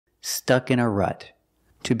stuck in a rut.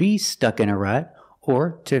 To be stuck in a rut,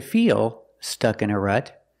 or to feel stuck in a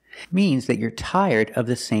rut, means that you're tired of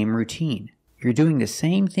the same routine. You're doing the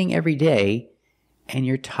same thing every day, and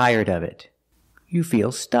you're tired of it. You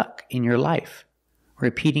feel stuck in your life,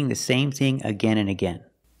 repeating the same thing again and again.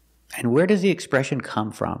 And where does the expression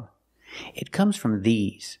come from? It comes from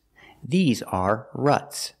these. These are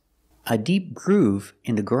ruts. A deep groove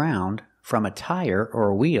in the ground from a tire or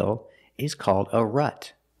a wheel is called a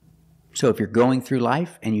rut. So if you're going through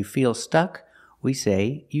life and you feel stuck, we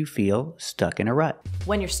say you feel stuck in a rut.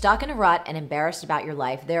 When you're stuck in a rut and embarrassed about your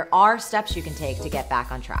life, there are steps you can take to get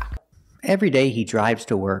back on track. Every day he drives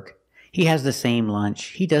to work. He has the same lunch.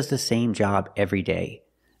 He does the same job every day.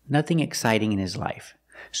 Nothing exciting in his life.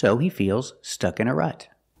 So he feels stuck in a rut.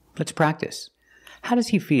 Let's practice. How does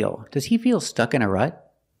he feel? Does he feel stuck in a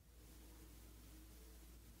rut?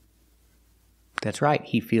 That's right,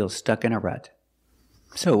 he feels stuck in a rut.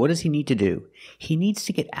 So what does he need to do? He needs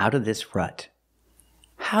to get out of this rut.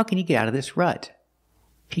 How can he get out of this rut?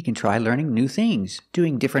 He can try learning new things,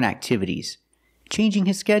 doing different activities, changing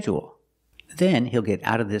his schedule. Then he'll get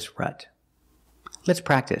out of this rut. Let's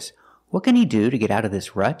practice. What can he do to get out of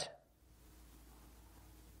this rut?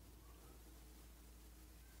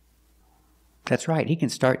 That's right, he can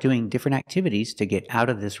start doing different activities to get out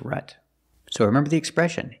of this rut. So remember the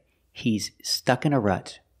expression, he's stuck in a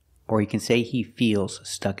rut, or you can say he feels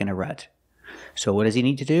stuck in a rut. So what does he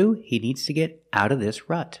need to do? He needs to get out of this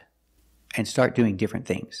rut and start doing different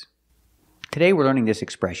things. Today we're learning this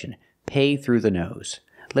expression, pay through the nose.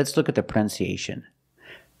 Let's look at the pronunciation.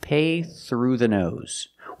 Pay through the nose.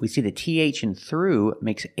 We see the TH in through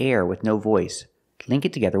makes air with no voice. Link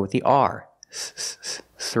it together with the R.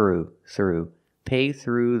 Through. Pay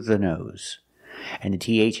through the nose. And the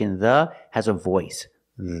TH in the has a voice.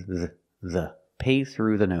 The. Pay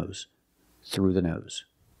through the nose. Through the nose.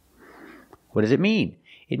 What does it mean?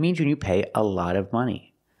 It means when you pay a lot of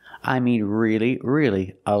money. I mean really,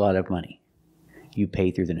 really a lot of money. You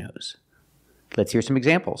pay through the nose. Let's hear some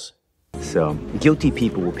examples. So, guilty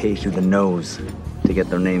people will pay through the nose to get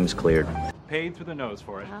their names cleared. Paid through the nose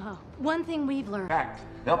for it. One thing we've learned. Fact,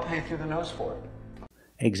 they'll pay through the nose for it.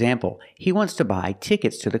 Example, he wants to buy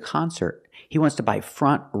tickets to the concert. He wants to buy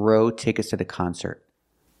front row tickets to the concert.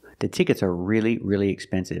 The tickets are really, really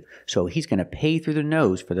expensive, so he's going to pay through the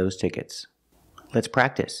nose for those tickets. Let's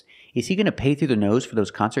practice. Is he going to pay through the nose for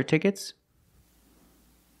those concert tickets?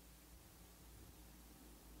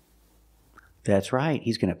 That's right,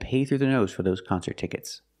 he's going to pay through the nose for those concert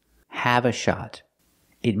tickets. Have a shot.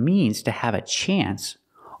 It means to have a chance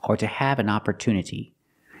or to have an opportunity.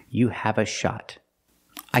 You have a shot.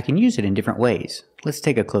 I can use it in different ways. Let's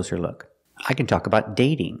take a closer look. I can talk about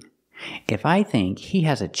dating. If I think he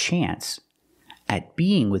has a chance at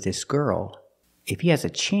being with this girl, if he has a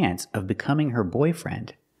chance of becoming her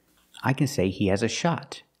boyfriend, I can say he has a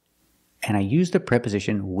shot. And I use the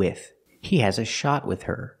preposition with. He has a shot with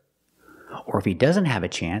her. Or if he doesn't have a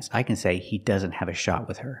chance, I can say he doesn't have a shot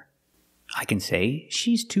with her. I can say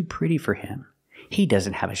she's too pretty for him. He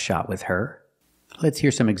doesn't have a shot with her. Let's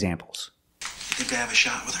hear some examples. You think I have a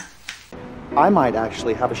shot with her? I might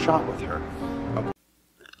actually have a shot with her.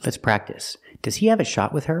 Let's practice. Does he have a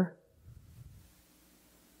shot with her?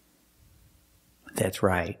 That's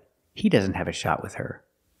right. He doesn't have a shot with her.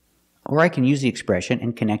 Or I can use the expression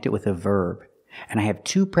and connect it with a verb. And I have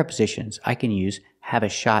two prepositions. I can use have a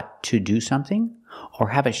shot to do something or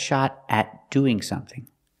have a shot at doing something.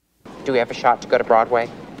 Do we have a shot to go to Broadway?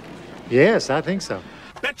 Yes, I think so.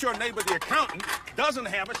 Bet your neighbor, the accountant, doesn't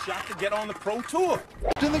have a shot to get on the pro tour.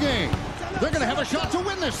 In the game, they're going to have a shot to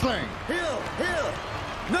win this thing. Hill,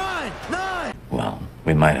 9. Well,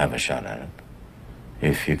 we might have a shot at it.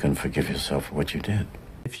 If you can forgive yourself for what you did.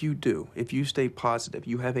 If you stay positive,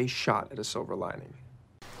 you have a shot at a silver lining.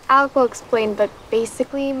 Alec will explain, but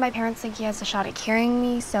basically my parents think he has a shot at carrying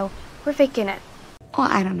me, so we're faking it. Well,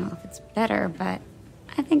 I don't know if it's better, but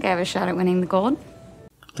I think I have a shot at winning the gold.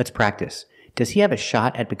 Let's practice. Does he have a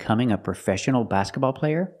shot at becoming a professional basketball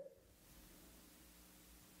player?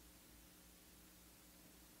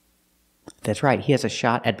 That's right, he has a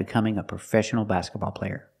shot at becoming a professional basketball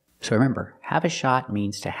player. So remember, have a shot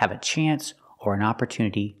means to have a chance or an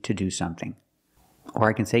opportunity to do something. Or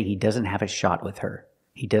I can say he doesn't have a shot with her.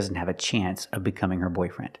 He doesn't have a chance of becoming her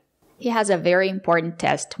boyfriend. He has a very important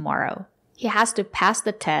test tomorrow. He has to pass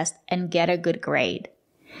the test and get a good grade.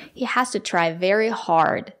 He has to try very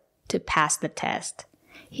hard to pass the test.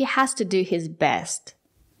 He has to do his best.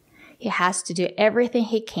 He has to do everything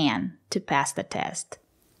he can to pass the test.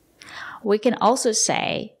 We can also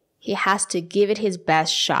say he has to give it his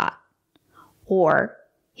best shot, or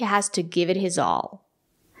he has to give it his all.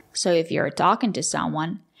 So if you're talking to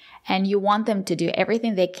someone and you want them to do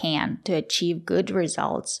everything they can to achieve good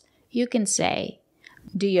results, you can say,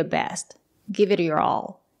 do your best. Give it your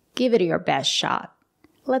all. Give it your best shot.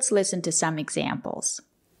 Let's listen to some examples.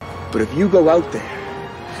 But if you go out there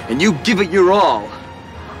and you give it your all,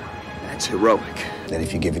 that's heroic. That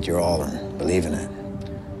if you give it your all and believe in it,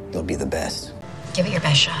 you'll be the best. Give it your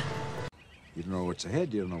best shot. You don't know what's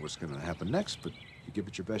ahead, you don't know what's going to happen next, but you give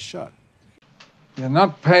it your best shot. You're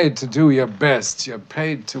not paid to do your best, you're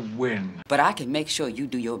paid to win. But I can make sure you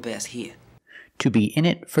do your best here. To be in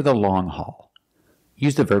it for the long haul.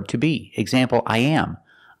 Use the verb to be. Example, I am.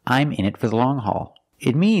 I'm in it for the long haul.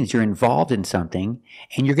 It means you're involved in something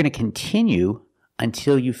and you're going to continue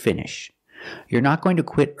until you finish. You're not going to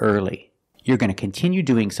quit early. You're going to continue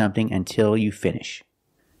doing something until you finish,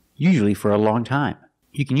 usually for a long time.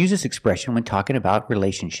 You can use this expression when talking about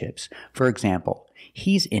relationships. For example,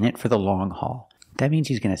 he's in it for the long haul. That means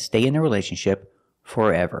he's going to stay in the relationship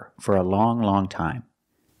forever, for a long, long time.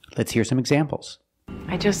 Let's hear some examples.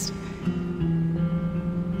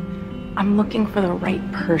 I'm looking for the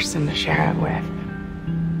right person to share it with.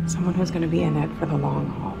 Someone who's going to be in it for the long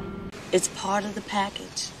haul. It's part of the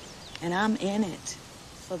package, and I'm in it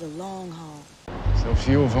for the long haul. So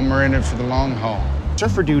few of them are in it for the long haul.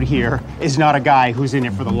 Surfer dude here is not a guy who's in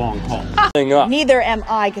it for the long haul. Neither am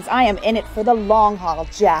I, because I am in it for the long haul,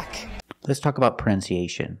 Jack. Let's talk about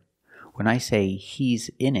pronunciation. When I say he's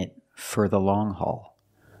in it for the long haul,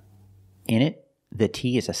 in it, the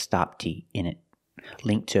T is a stop T, in it,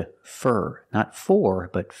 linked to fur, not for,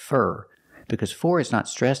 but fur. Because for is not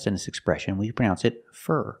stressed in this expression, we pronounce it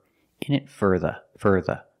fur. In it further.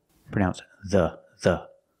 Pronounce the,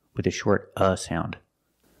 with a short sound.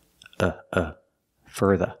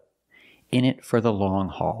 Further. In it for the long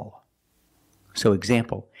haul. So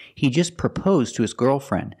example, he just proposed to his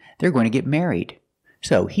girlfriend. They're going to get married.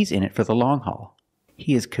 So he's in it for the long haul.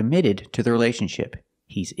 He is committed to the relationship.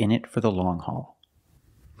 He's in it for the long haul.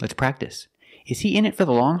 Let's practice. Is he in it for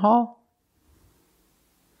the long haul?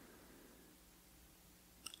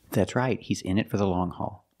 That's right, he's in it for the long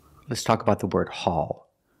haul. Let's talk about the word haul.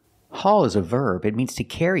 Haul is a verb. It means to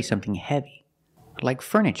carry something heavy. Like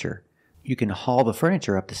furniture. You can haul the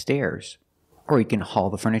furniture up the stairs. Or you can haul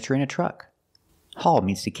the furniture in a truck. Haul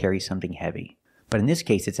means to carry something heavy. But in this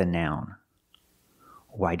case, it's a noun.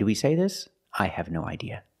 Why do we say this? I have no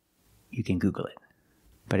idea. You can Google it.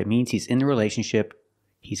 But it means he's in the relationship,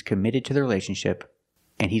 he's committed to the relationship,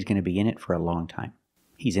 and he's going to be in it for a long time.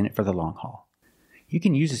 He's in it for the long haul. You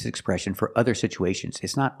can use this expression for other situations.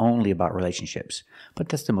 It's not only about relationships, but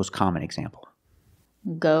that's the most common example.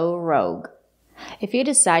 Go rogue. If you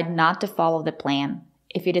decide not to follow the plan,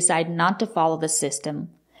 if you decide not to follow the system,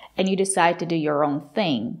 and you decide to do your own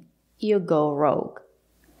thing, you go rogue.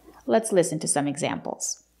 Let's listen to some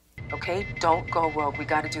examples. Okay, don't go rogue. We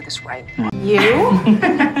got to do this right. You?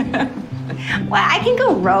 Well, I can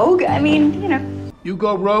go rogue. I mean, you know. You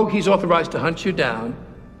go rogue, he's authorized to hunt you down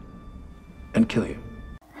and kill you.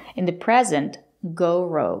 In the present, go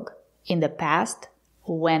rogue. In the past,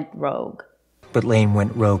 went rogue. But Lane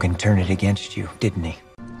went rogue and turned it against you, didn't he?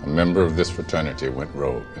 A member of this fraternity went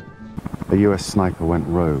rogue. A U.S. sniper went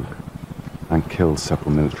rogue and killed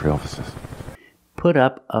several military officers. Put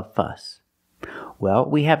up a fuss. Well,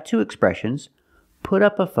 we have two expressions, put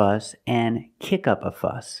up a fuss and kick up a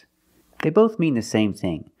fuss. They both mean the same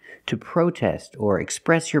thing, to protest or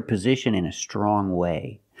express your position in a strong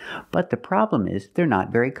way. But the problem is they're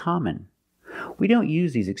not very common. We don't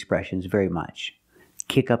use these expressions very much.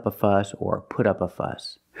 Kick up a fuss or put up a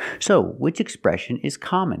fuss. So, which expression is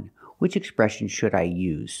common? Which expression should I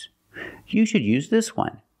use? You should use this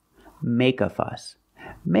one. Make a fuss.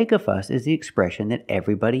 Make a fuss is the expression that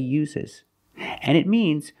everybody uses. And it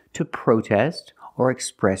means to protest or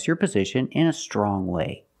express your position in a strong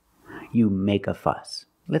way. You make a fuss.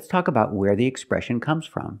 Let's talk about where the expression comes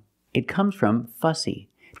from. It comes from fussy.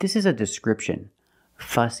 This is a description.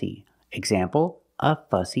 Fussy. Example, a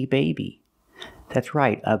fussy baby. That's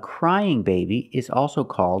right, a crying baby is also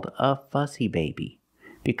called a fussy baby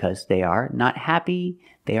because they are not happy,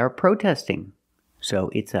 they are protesting. So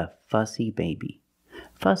it's a fussy baby.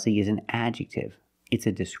 Fussy is an adjective. It's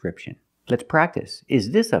a description. Let's practice.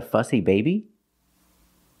 Is this a fussy baby?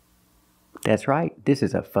 That's right, this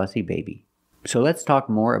is a fussy baby. So let's talk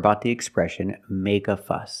more about the expression make a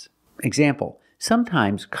fuss. Example,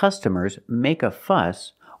 sometimes customers make a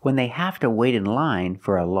fuss when they have to wait in line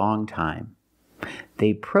for a long time.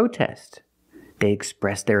 They protest. They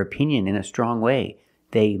express their opinion in a strong way.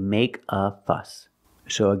 They make a fuss.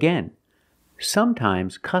 So again,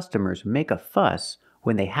 sometimes customers make a fuss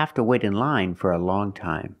when they have to wait in line for a long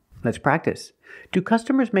time. Let's practice. Do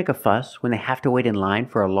customers make a fuss when they have to wait in line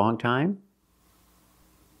for a long time?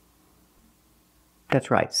 That's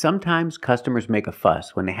right. Sometimes customers make a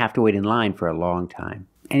fuss when they have to wait in line for a long time.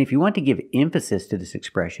 And if you want to give emphasis to this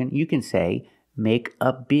expression, you can say, make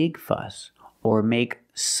a big fuss or make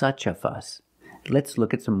such a fuss. Let's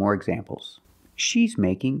look at some more examples. She's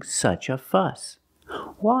making such a fuss.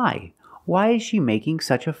 Why? Why is she making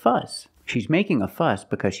such a fuss? She's making a fuss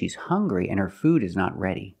because she's hungry and her food is not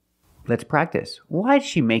ready. Let's practice. Why is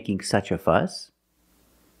she making such a fuss?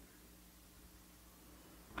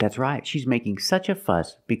 That's right. She's making such a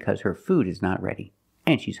fuss because her food is not ready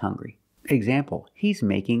and she's hungry. Example, he's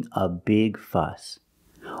making a big fuss.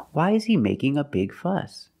 Why is he making a big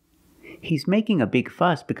fuss? He's making a big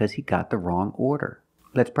fuss because he got the wrong order.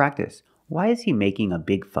 Let's practice. Why is he making a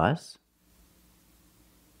big fuss?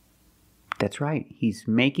 That's right. He's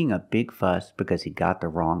making a big fuss because he got the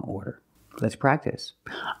wrong order. Let's practice.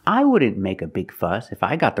 I wouldn't make a big fuss if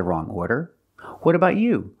I got the wrong order. What about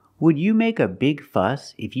you? Would you make a big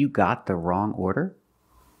fuss if you got the wrong order?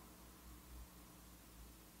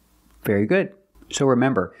 Very good. So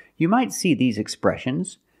remember, you might see these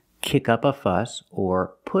expressions, kick up a fuss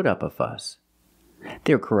or put up a fuss.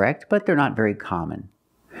 They're correct, but they're not very common.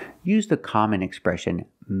 Use the common expression,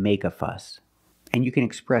 make a fuss. And you can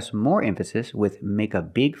express more emphasis with make a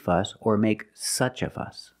big fuss or make such a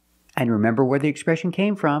fuss. And remember where the expression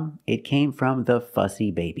came from. It came from the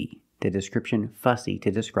fussy baby. The description fussy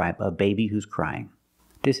to describe a baby who's crying.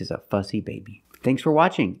 This is a fussy baby. Thanks for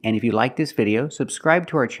watching. And if you like this video, subscribe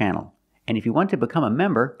to our channel. And if you want to become a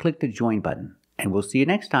member, click the join button. And we'll see you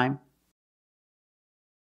next time.